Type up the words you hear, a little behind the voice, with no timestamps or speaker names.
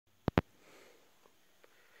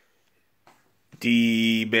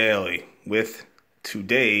D. Bailey with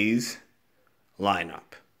today's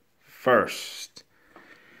lineup. First,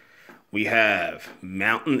 we have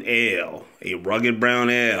Mountain Ale, a rugged brown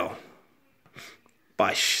ale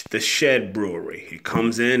by the Shed Brewery. It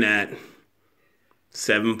comes in at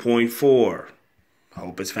 7.4. I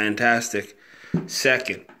hope it's fantastic.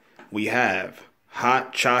 Second, we have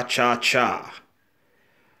Hot Cha Cha Cha.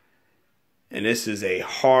 And this is a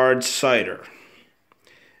hard cider.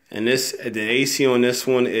 And the AC on this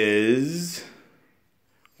one is,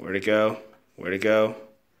 where'd it go?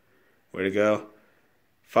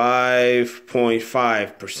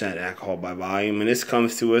 5.5% alcohol by volume. And this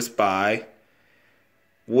comes to us by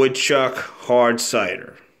Woodchuck Hard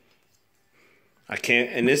Cider.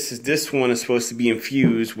 This one is supposed to be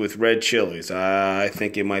infused with red chilies. I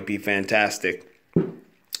think it might be fantastic.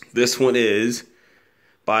 This one is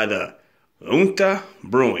by the Unta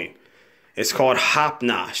Brewing. It's called Hop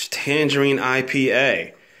Nosh Tangerine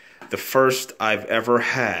IPA. The first I've ever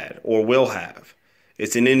had or will have.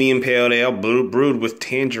 It's an Indian Pale Ale brewed with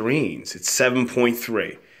tangerines. It's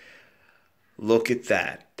 7.3. Look at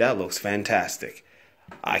that. That looks fantastic.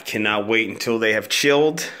 I cannot wait until they have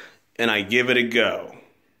chilled and I give it a go.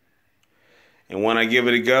 And when I give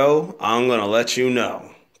it a go, I'm going to let you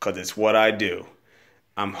know, because it's what I do.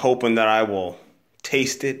 I'm hoping that I will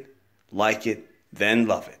taste it, like it, then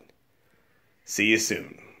love it. See you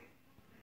soon.